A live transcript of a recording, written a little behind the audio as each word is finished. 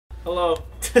Hello.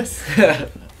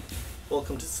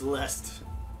 Welcome to Celeste.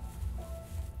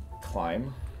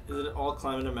 Climb? Is it all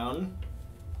climbing a mountain?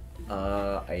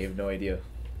 I have no idea.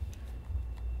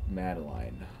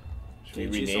 Madeline. Should we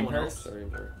rename her? Sorry,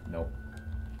 Nope.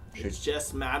 It's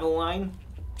just Madeline.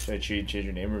 Should I change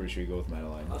your name or should we go with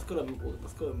Madeline? Let's go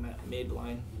to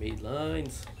Madeline. Made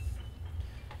lines.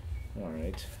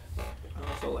 Alright.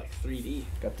 I also like 3D.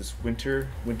 Got this winter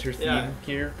theme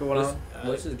here going on.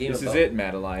 What's this game This about? is it,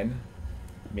 Madeline.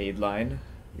 Madeline.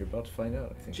 You're about to find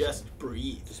out, I think. Just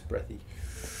breathe. Just breathy.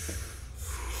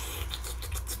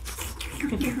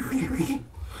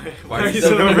 Why are you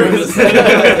so nervous?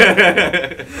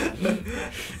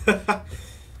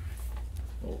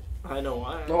 I know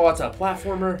why. Oh, it's a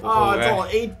platformer. Oh, it's all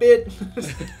 8-bit.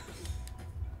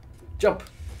 Jump.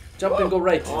 Jump and go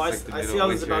right. Oh, I see how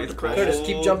this is about depression. Curtis,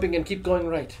 keep jumping and keep going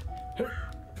right.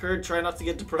 Curt, try not to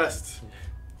get depressed.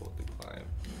 Hold the climb.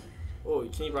 Oh,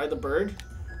 can you ride the bird?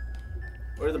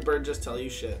 Or did the bird just tell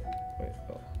you shit? Wait,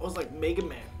 oh. I was like Mega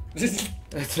Man. It's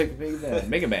like Mega Man.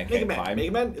 Mega Man can't climb.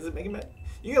 Mega Man? Is it Mega Man?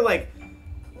 You can like,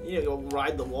 go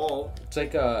ride the wall.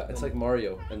 It's like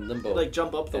Mario and Limbo. Like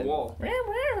jump up the wall.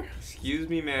 Excuse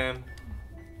me, ma'am.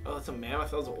 Oh, that's a man. I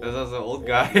thought it was old. That's an old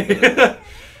guy.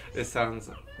 This sounds.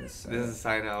 This is a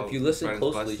sign out. If you listen friends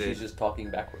closely, busted. she's just talking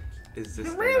backwards. Is this?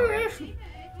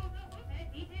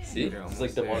 See? You're It's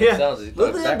like almost demonic there. sounds. He's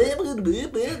talking backwards.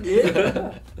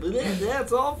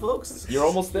 That's all, folks. You're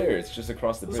almost there. It's just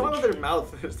across the What's wrong with bridge. their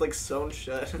mouth? It's like sewn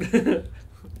shut.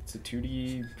 It's a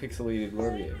 2D pixelated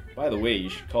whatever game. By the way, you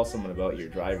should call someone about your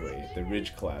driveway. The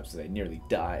ridge collapsed and I nearly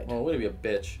died. Oh, way to be a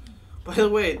bitch. By the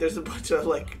way, there's a bunch of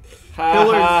like Ha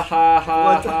pillars. ha ha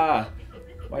ha What the- ha.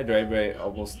 My driveway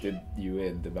almost did you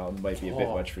in. The mountain might be a bit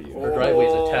much for you. Her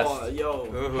driveway's a test. Oh,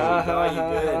 yo. Ha God, ha you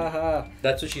ha good. ha ha.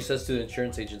 That's what she says to the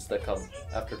insurance agents that come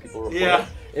after people report Yeah. it.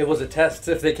 It was a test.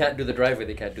 If they can't do the driveway,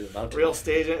 they can't do the mountain. Real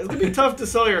stage. It's gonna be tough to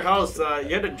sell your house. You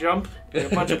had to jump like,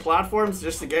 a bunch of platforms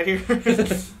just to get here.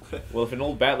 Well, if an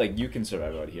old bat like you can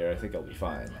survive out here, I think I'll be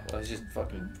fine. I was just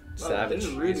fucking They're savage.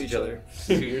 just rude to each other.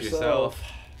 Suit yourself.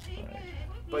 Alright.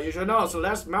 But you should know,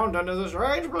 Celeste Mountain is a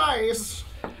strange place.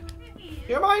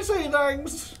 You might see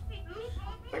things.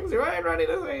 Things you ain't ready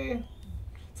to see.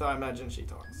 So I imagine she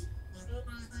talks.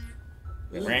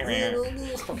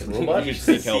 Fucking robot. You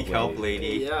should Seek help,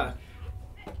 lady. Yeah.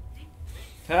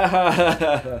 Ha ha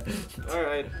ha ha.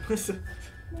 Alright. So this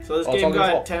Oh, it's all game good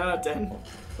got fault. 10 out of 10.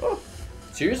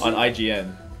 Seriously? On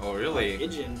IGN. Oh, really?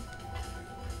 Idjin.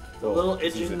 The Oh, little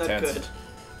this is Idjin that intense. could.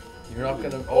 You're not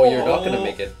gonna. Oh, you're not gonna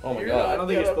make it. Oh my I god. don't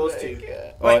think you're supposed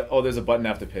to. Oh, there's a button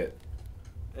after pit.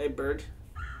 Hey, bird.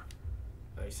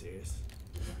 Are you serious?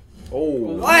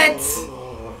 Oh.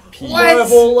 What? P. My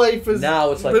whole life has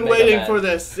Now it's like been Mega waiting Man. for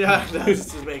this. Yeah,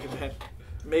 that's just Mega Man.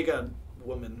 Mega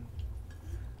woman.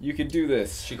 You can do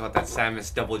this. She got that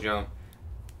Samus double jump.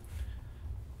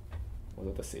 Was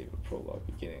that the save of prologue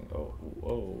beginning? Oh,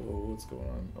 what's going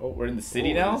on? Oh, we're in the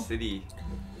city Oh, now? The city.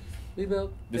 We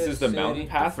built This is the city. mountain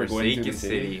path we're going through the Forsaken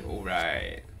city. city.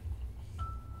 Alright.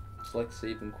 Select,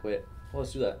 save, and quit. Oh,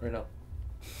 let's do that right now.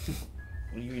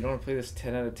 You don't want to play this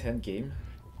 10 out of 10 game?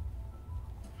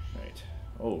 Right.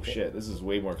 Oh shit, this is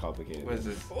way more complicated. What is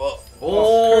this?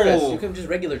 Oh, Curtis, you can just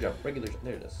regular jump. Regular jump.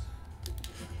 There it is.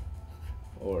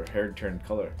 Or hair turned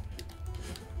color.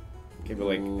 Okay, but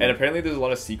like, Ooh. and apparently there's a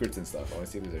lot of secrets and stuff. I want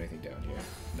to see if there's anything down here.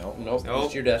 No? Nope. Nope.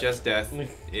 Just your death. Just death.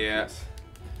 Yeah.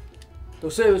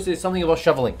 Don't say something about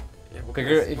shoveling. Yeah, what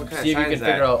Figure, kind of- what kind of see if you sign can is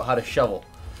figure that? out how to shovel.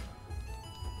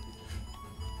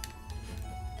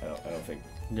 I don't think.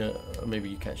 Yeah, maybe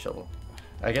you can't shovel.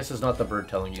 I guess it's not the bird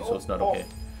telling you, so it's not okay.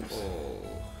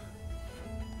 Oh.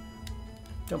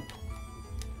 Jump.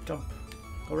 Jump.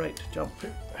 Go right. Jump.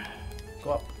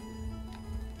 Go up.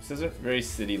 This isn't very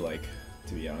city-like,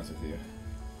 to be honest with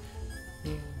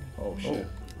you. Oh shit.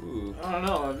 Ooh. I don't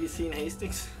know. Have you seen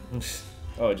Hastings?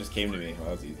 Oh, it just came to me. Well,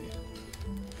 that was easy.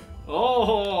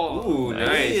 Oh. Ooh,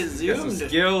 Hey, nice. Got some zoomed.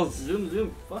 skills.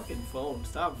 Zoom. Fucking phone.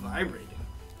 Stop vibrating.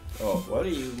 Oh, What what? are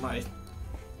you, my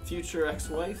future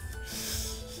ex-wife?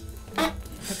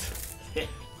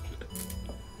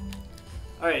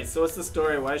 Alright, so what's the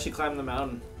story? Why did she climb the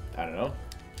mountain? I don't know.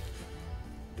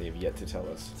 They've yet to tell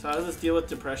us. So how does this deal with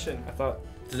depression? I thought.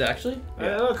 Does it actually? I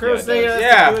don't know, Kurt was it saying it does. has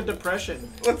Yeah. to do with depression.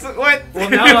 What? Well,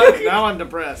 now I'm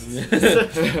depressed.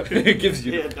 It gives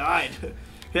you. Yeah, died.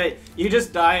 Okay, you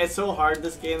just die. It's so hard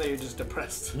this game that you're just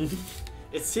depressed.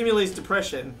 It simulates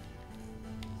depression.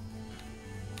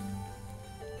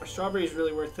 Are strawberries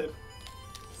really worth it?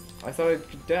 I thought I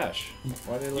could dash.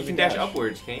 Why did I let You me can dash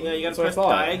upwards, can't you? Yeah, you gotta That's what press I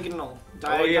thought. diagonal.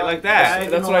 Oh, yeah, like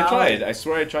that. That's what I Diagonal tried. alley. I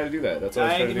swear I tried to do that. That's what I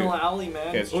was trying to do. Diagonal alley, man.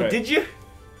 Okay, let's Oh, try. did you?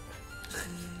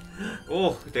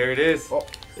 Oh, there it is. Oh,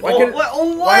 Why can't- what?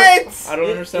 Oh, why- what? I don't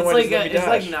understand it's why like it doesn't let me it's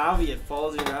like dash. Navi. It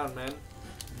follows you around, man.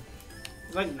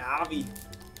 It's like Navi.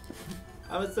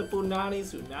 I was the Punani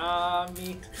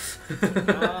Tsunami.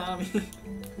 Tsunami.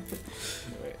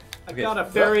 Wait. I've got a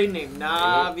fairy named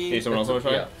Navi. Okay, someone else want to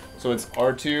try? Yeah. So it's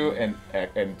R2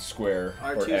 and square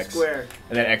or R2 X. square.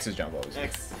 And then X is jump, obviously.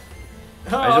 X.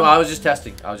 I was just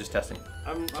testing. So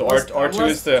R2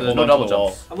 is to there's hold no on double to the wall.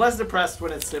 jumps. I'm less depressed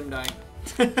when it's sim dying.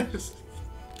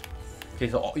 Okay,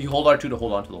 so you hold R2 to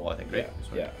hold on to the wall, I think, right?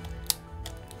 Yeah.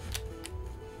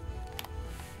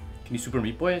 Can you Super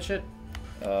Meat Boy and shit?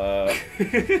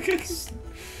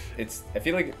 It's. I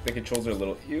feel like the controls are a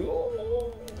little.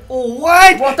 Oh,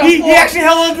 what? What the he fuck? actually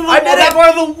held onto the I did wall, it! that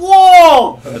part of the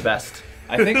wall! I'm the best.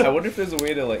 I think. I wonder if there's a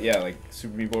way to like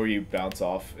Super Meat Boy where you bounce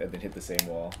off and then hit the same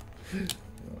wall.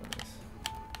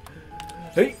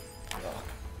 Hey.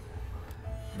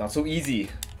 Not so easy,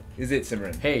 is it,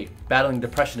 Simran? Hey, battling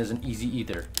depression isn't easy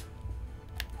either.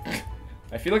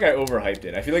 I feel like I overhyped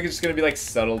it. I feel like it's just gonna be like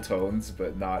subtle tones,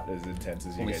 but not as intense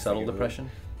as you Only guys subtle think it would. depression.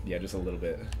 Yeah, just a little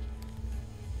bit.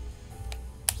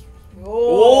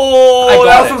 Oh, I got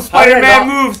that was it. some How did I Spider-Man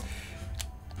not- moves.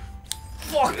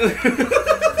 Fuck!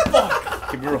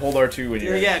 Can you hold R2 when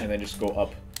you're Yeah. and then just go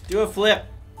up? Do a flip.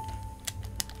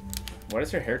 Why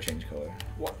does her hair change color?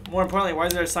 More importantly, why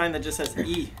is there a sign that just says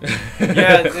E?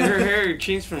 Yeah, her hair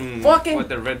changed from Fucking- what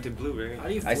the red to blue, right? How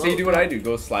do you I float? say do what I do.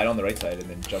 Go slide on the right side and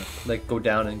then jump Like go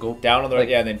down and go down on the right. Like-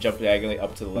 Yeah, and then jump diagonally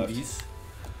up to the left. movies.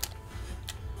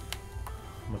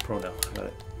 I'm a pro now. I got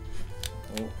it.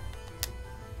 Oh.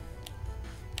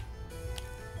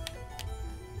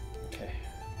 Okay.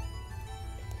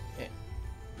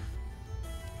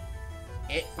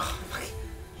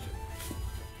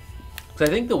 Cause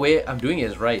I think the way I'm doing it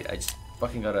is right. I just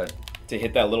fucking gotta To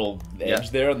hit that little edge Yeah.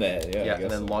 there on the yeah, I guess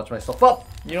and then so. launch myself up.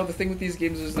 You know the thing with these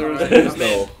games is Alright, there's I'm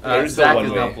no in. there's no Zach one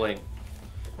is way. not playing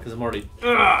because I'm already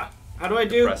Ugh. How do I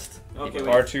do? depressed. Okay,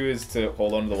 wait. R2 is to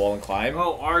hold onto the wall and climb.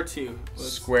 Oh, R2.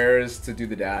 Let's- Square is to do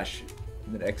the dash,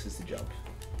 and then X is to jump.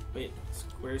 Wait,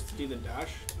 squares to do the dash?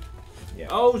 Yeah.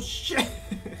 Oh, shit.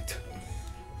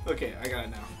 Okay, I got it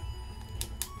now.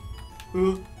 I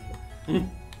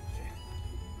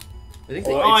think Oh,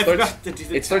 they, Oh, I it starts- forgot to do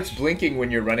the It starts dash. blinking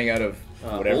when you're running out of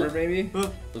whatever, hold? maybe. Huh.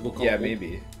 we'll call Yeah, hold.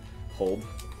 maybe. Hold.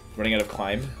 Running out of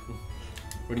climb.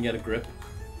 Running out of grip.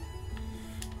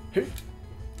 Okay.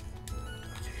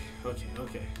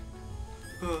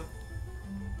 I'm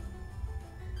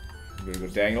gonna go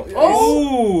diagonal.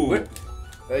 Oh! Nice.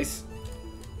 Nice.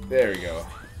 There we go.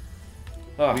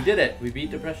 Ah. We did it. We beat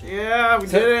depression. Yeah, we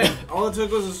did it. All it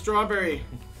took was a strawberry.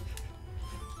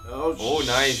 Oh,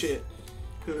 nice. shit.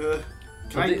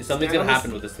 Something's gonna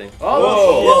happen with this thing.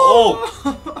 Whoa.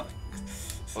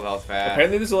 Oh, that was fast.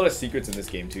 Apparently, there's a lot of secrets in this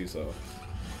game too. So,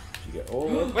 you get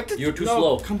What the? You're too No,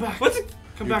 slow. come back. What's it?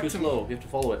 Come You're back too to slow. me. You have to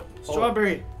follow it. Follow it.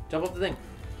 Strawberry. Jump up the thing.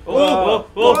 Oh,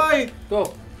 oh, Why?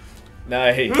 Go.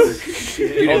 nice. You Oh,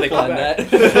 they didn't come plan back.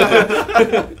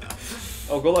 that.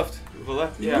 Oh, go left. the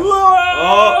left. Yeah.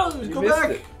 Whoa! You Go missed back.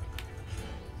 it.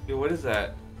 Dude, what is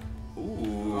that?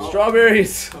 Ooh.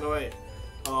 Strawberries. Oh, no, wait.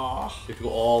 Oh, You have to go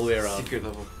all the way around. Secret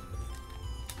level.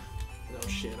 no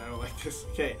shit. I don't like this.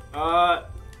 Okay. Oh.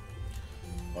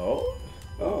 No,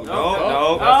 No,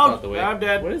 no, that's not the way. I'm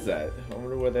dead. What is that? I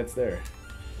wonder what that's there.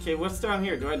 Okay, what's down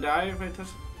here? Do I die if I touch it?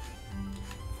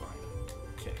 Fine.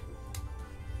 Okay.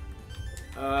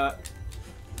 I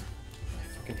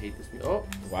fucking hate this. Oh.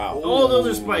 Wow. Oh, those are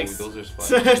Ooh, spikes. Those are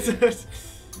spikes.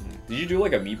 Did you do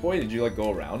like a Meat Boy? Did you like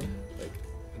go around? Like,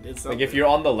 I did like if you're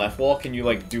on the left wall, can you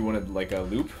like do one of like a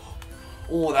loop?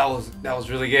 Oh, that was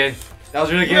really good. That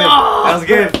was really good. Oh, That was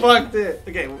good. Fucked it.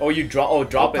 Okay. Oh, you drop. Oh,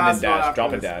 drop We'll and pass then it on dash.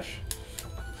 Drop and afterwards. dash.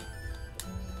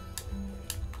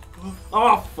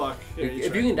 Oh fuck. Here,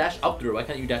 If try. you can dash up through it, why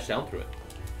can't you dash down through it?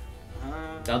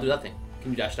 Down through that thing.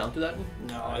 Can you dash down through that?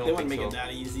 No, I they don't wouldn't make think it so.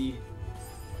 that easy.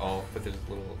 Oh, but there's a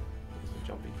little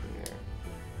jumping thing there.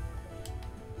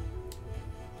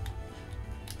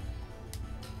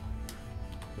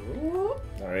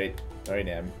 All right,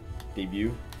 Nam.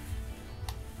 Debut.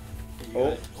 You Oh.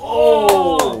 got it.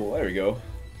 Oh, there we go.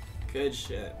 Good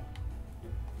shit.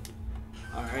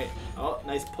 All right. Oh,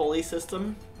 nice pulley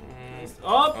system. Nice.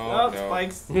 Oh, Oh, oh, no.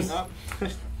 spikes. Oh.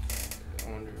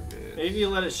 I wonder if it... Maybe you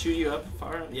let it shoot you up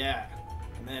far. Yeah.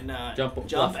 And then Jump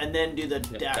jump, left. and then do the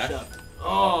Yeah, dash, dash. up.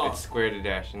 Oh, Oh. it's square to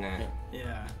dash in that.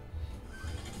 Yeah.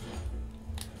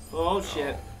 Oh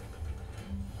shit.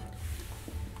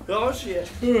 Oh shit.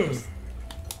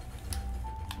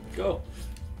 Go.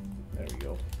 There we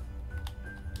go.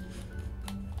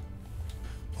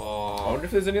 I Oh, wonder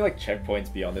if there's any like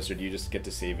checkpoints beyond this, or do you just get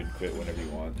to save and quit whenever you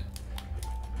want?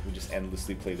 We just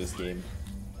endlessly play this game.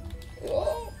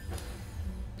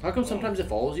 How come sometimes it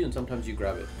follows you and sometimes you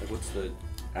grab it? Like, what's the...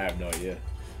 I have no idea.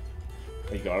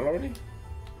 Oh, you got it already?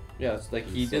 Yeah, it's like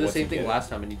he So did the what's same he thing get? last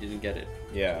time and he didn't get it.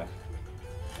 Yeah.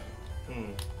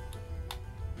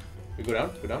 We go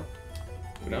down? Go down?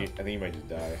 Go down? I think you might just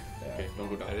die. Yeah. Okay, don't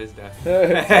go down. That is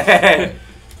death.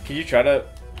 Can you try to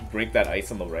break that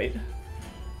ice on the right?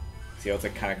 See how it's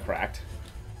like kind of cracked?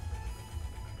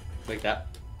 Like that.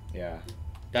 Yeah.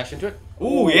 Dash into it.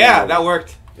 Ooh, yeah, that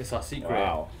worked. It's a secret.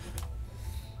 Wow.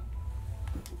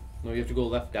 No, you have to go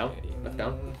left, down. Left,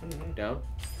 down. Down.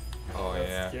 Oh,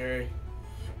 yeah. Scary.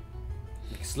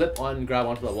 Slip on and grab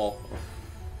onto the wall.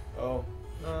 Oh.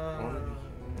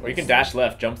 Or you can dash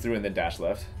left, jump through, and then dash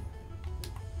left.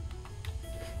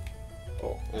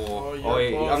 Oh, Oh, you're oh, yeah,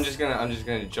 close. I'm just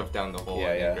gonna jump down the hole. Yeah,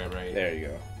 and yeah. grab right. There you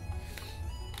go.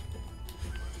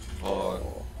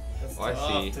 Oh, That's Oh, I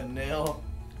tough see. to nail.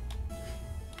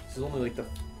 This is only like the...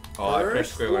 oh, I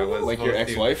pressed square when I was Like your supposed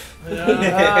to. ex-wife?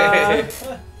 Yeah.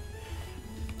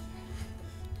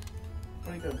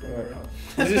 What are you gonna bring her up?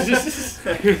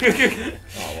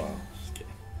 Oh, wow.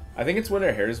 I think it's when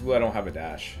her hair is blue, I don't have a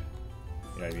dash.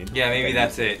 You know what I mean? Yeah, maybe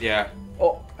that's it. Yeah.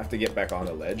 Oh, I have to get back on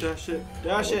the ledge. Dash it.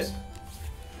 Dash Oops. it.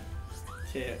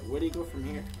 Okay, where do you go from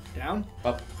here? Down?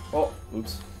 Up. Oh,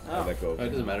 oops. Oh. How'd that go? Oh, it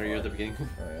doesn't matter, you're at the beginning. Oh,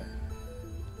 yeah.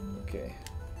 Okay.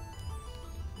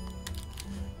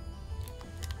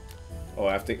 Oh,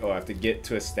 I have to get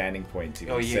to a standing point to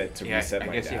Oh, reset yeah. reset I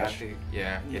my guess dash. you have to.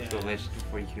 Yeah, get to a Yeah. ledge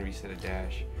before you can reset a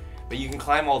dash. But you can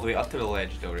climb all the way up to the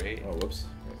ledge, though, right? Oh, whoops.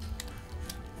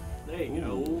 There you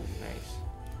go.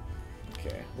 Nice.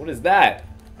 Okay. What is that?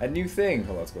 A new thing.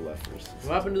 Oh, let's go left first.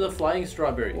 What happened to the flying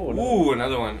strawberry? Oh, no. Ooh,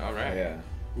 another one. All Oh, right. yeah.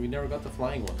 We never got the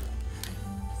flying one.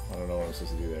 I don't know what I'm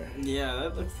supposed to do there. Yeah,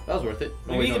 that looks. That was worth it. Oh,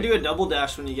 Maybe wait, you no, can do a double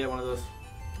dash when you get one of those.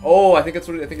 Oh, I think that's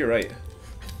what. I think you're right.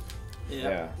 Yeah.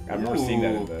 Yeah. I remember seeing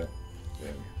that in Ooh. the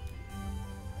thing.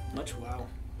 Much wow.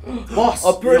 Boss!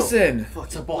 A person. Fuck,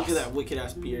 It's a look boss. at that wicked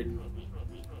ass beard.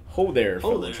 Ho there, Oh,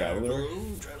 fellow there, traveler.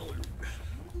 fellow traveler.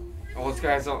 Oh, this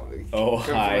guy's all. Oh, come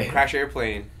from hi. a crash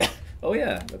airplane. Oh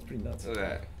yeah, that's pretty nuts. Look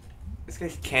at that. This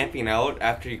guy's camping out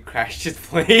after he crashed his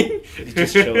plane. He's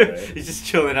just chilling, right? He's just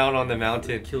chilling out on the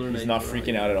mountain. Killer He's Knight. not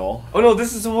freaking out at all. Oh no,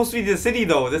 this is supposed to be the city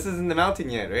though. This isn't the mountain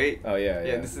yet, right? Oh yeah,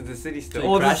 Yeah, this is the city still. So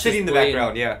he Oh, there's a crashed city his in the plane.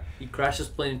 background. Yeah. He crashed his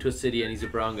plane into a city and he's a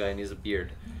brown guy and he has a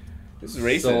beard. This is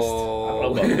racist. I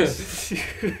don't know about this.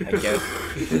 I guess.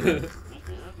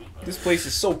 This place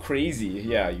is so crazy.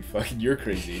 Yeah, you're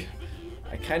crazy.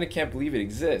 I kind of can't believe it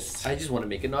exists. I just want to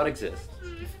make it not exist.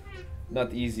 Not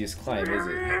the easiest climb, is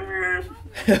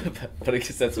it? But I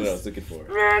guess that's what I was looking for.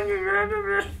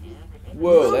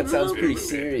 Whoa, that sounds pretty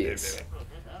serious.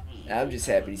 I'm just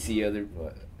happy to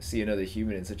see another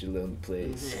human in such a lonely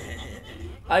place.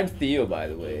 I'm Theo, by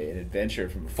the way, an adventurer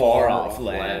from far off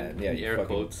land. Yeah, you air fucking-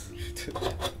 quotes.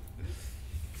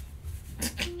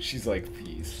 She's like,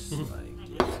 peace.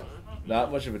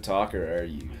 Not much of a talker, are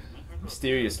you?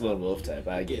 Mysterious lone wolf type,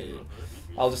 I get it.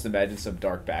 I'll just imagine some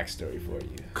dark backstory for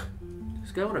you.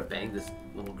 This guy want to bang this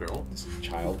little girl. This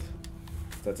child.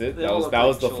 That's it? They That all was look that like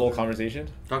was the full children. conversation?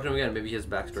 Talk to him again. Maybe he has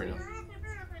backstory now.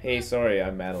 Hey, sorry,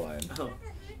 I'm Madeline. Oh.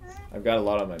 I've got a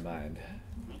lot on my mind.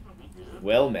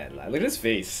 Well, Madeline, look at his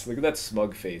face. Look at that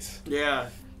smug face. Yeah.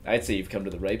 I'd say you've come to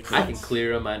the right place. I can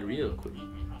clear a mind real quick.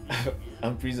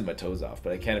 I'm freezing my toes off,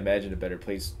 but I can't imagine a better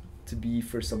place to be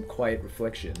for some quiet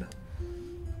reflection.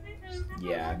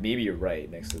 Yeah, maybe you're right,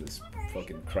 next to this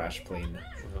fucking crash plane.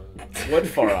 What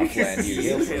far off land you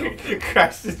hail from?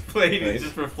 Crashed his plane Right. and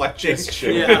just reflecting. Just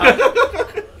chill.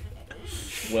 Yeah.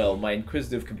 Well, my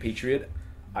inquisitive compatriot,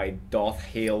 I doth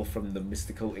hail from the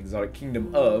mystical exotic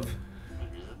kingdom of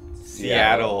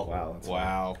Seattle. Wow. That's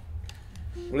Wow.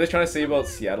 What are they trying to say about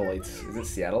Seattleites? Is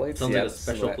it Seattleites? Sounds like a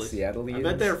special place. Seattleians? I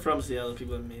bet they're from Seattle,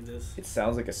 people that made this. It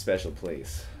sounds like a special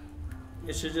place.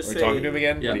 It should just Are we say talking to him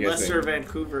again? Yeah. What do you guys Lesser think?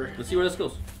 Vancouver. Let's see where this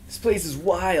goes. This place is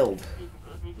wild.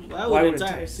 Why Why would would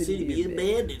entire city be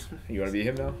abandoned? You want to be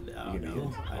him now? No, You can be no.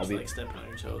 him. I I'll just be. like stepping on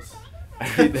your toes.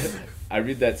 I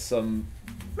read that some.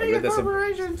 I read Mega that some.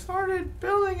 corporation started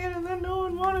building it and then no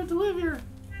one wanted to live here.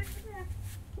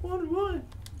 What?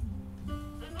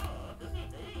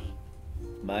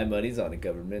 My money's on a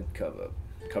government cover up.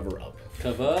 Cover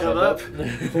Cover up. up.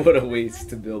 What a waste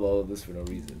to build all of this for no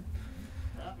reason.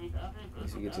 At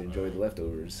least we get to enjoy the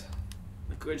leftovers.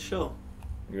 A good show.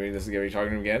 You ready? Are we talking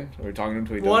to him again? Are we talking to him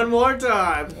till he One done? more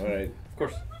time. All right. Of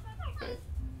course.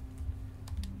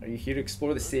 Are you here to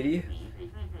explore the city?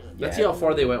 Let's see how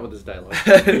far they went with this dialogue.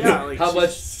 Yeah, like How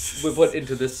much we put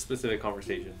into this specific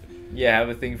conversation. Yeah, have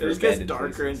a thing for This gets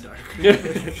abandoned darker places.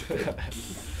 and darker.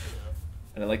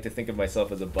 And And I like to think of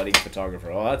myself as a budding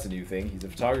photographer. Oh, that's a new thing. He's a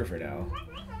photographer now.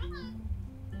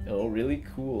 Oh, really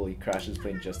cool. He crashes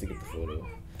plane just to get the photo.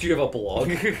 Do you have a blog?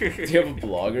 Do you have a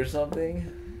blog or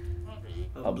something?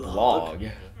 A blog.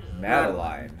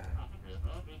 Madeline.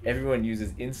 Everyone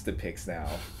uses Instapics now.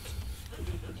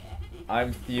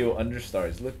 I'm Theo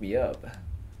Understars. Look me up.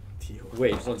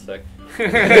 Wait, just 1 sec.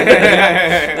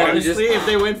 Honestly, if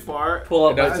they went far, Pull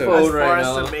up my That's phone as far right as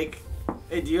now. to make.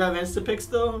 Hey, do you have Instapics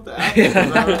though? The app?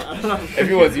 I don't know.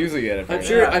 Everyone's using it. I'm apparently.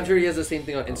 sure. I'm sure he has the same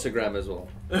thing on Instagram as well.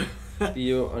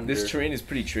 Theo under. This terrain is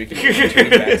pretty tricky. Turning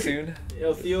back soon.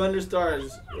 Yo, Theo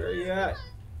Understars, where are you at?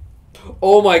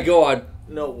 Oh my god.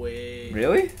 No way.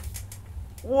 Really?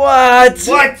 What?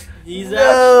 What? He's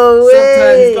No at.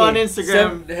 way. Sometimes he's on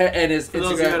Instagram. And his For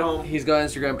those of you at Instagram. home. He's got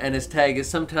Instagram, and his tag is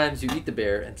sometimes you eat the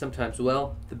bear, and sometimes,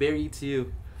 well, the bear eats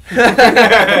you. Wow.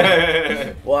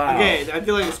 Okay, I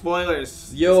feel like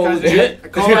spoilers. Yo, This guy's legit.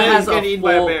 getting- Colin is getting eaten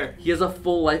by a bear. He has a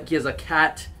full life. He has a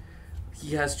cat.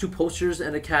 He has 2 posters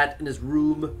and a cat in his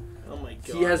room. Oh my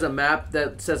god. He has a map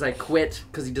that says I quit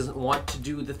because he doesn't want to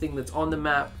do the thing that's on the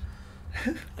map.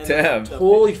 And Damn. the-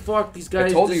 Holy fuck, these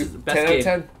guys. told this you, is the best 10 out of game.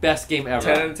 10. Best game ever.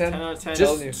 10 out of 10. 10 out of 10.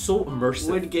 Telling you. Just so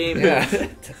immersive. Wood game. Yeah.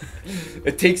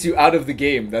 It takes you out of the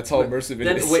game. That's how immersive it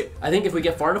Then, is. wait, I think if we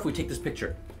get far enough, we take this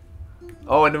picture.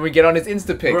 Oh, and then we get on his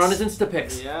Instapics. We're on his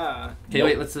Instapics. Yeah. Okay, Nope.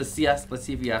 wait, let's see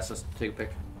if he asks us to take a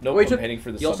pic. Nope, Wait, I'm heading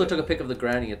for the He also summit. took a pic of the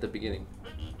granny at the beginning.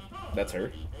 That's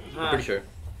her. I'm pretty sure.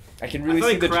 I can really thought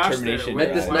see he the crashed there. determination. Wait,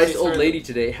 Met this Yeah. nice Why old is lady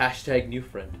today. # new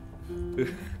friend.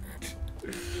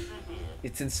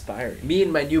 It's inspiring. Me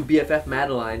and my new BFF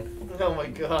Madeline. Oh my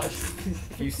gosh.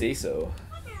 If you say so.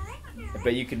 I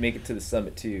bet you could make it to the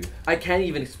summit too. I can't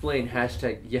even explain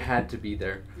 # you had to be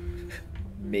there.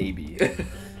 Maybe.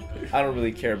 I don't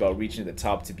really care about reaching the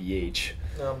top to BH.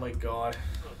 Oh my god.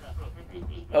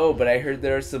 Oh, but I heard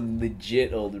there are some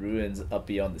legit old ruins up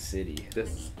beyond the city. This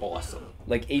is awesome.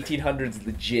 Like 1800s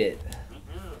legit.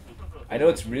 I know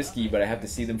it's risky, but I have to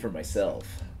see them for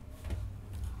myself.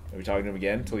 Are we talking to him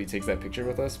again until he takes that picture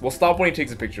with us? We'll stop when he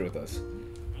takes a picture with us.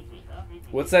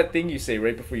 What's that thing you say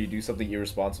right before you do something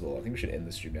irresponsible? I think we should end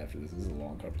the stream after this. This is a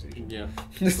long conversation. Yeah.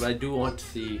 But I do want to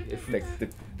see if Like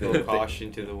Blow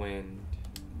caution to the wind.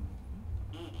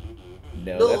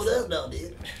 no, No, that's not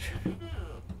it.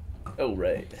 oh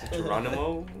right.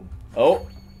 Geronimo? Oh,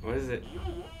 What is it?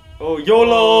 Oh,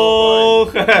 YOLO!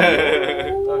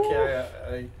 Okay,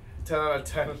 I 10 out of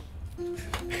 10.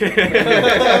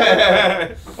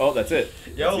 oh, that's it.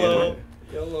 YOLO!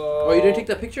 YOLO. Oh, you didn't take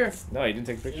that picture? No, you didn't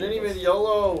take a You picture. didn't of even us.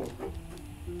 YOLO.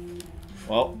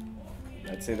 Well,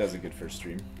 I'd say that was a good first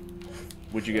stream.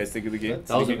 What'd you guys think of the game?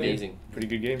 That was Pretty good game? amazing. Pretty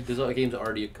good game. This game's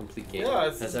already a complete game. Yeah,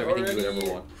 it's Has everything you would already-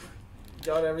 ever want.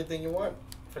 Got everything you want.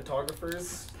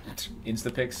 Photographers,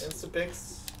 Instapics.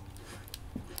 Instapics.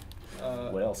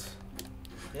 What else?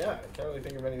 Yeah, I can't really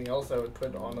think of anything else I would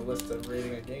put on a list of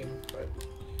rating a game. But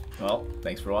Well,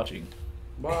 thanks for watching.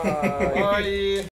 Bye. bye.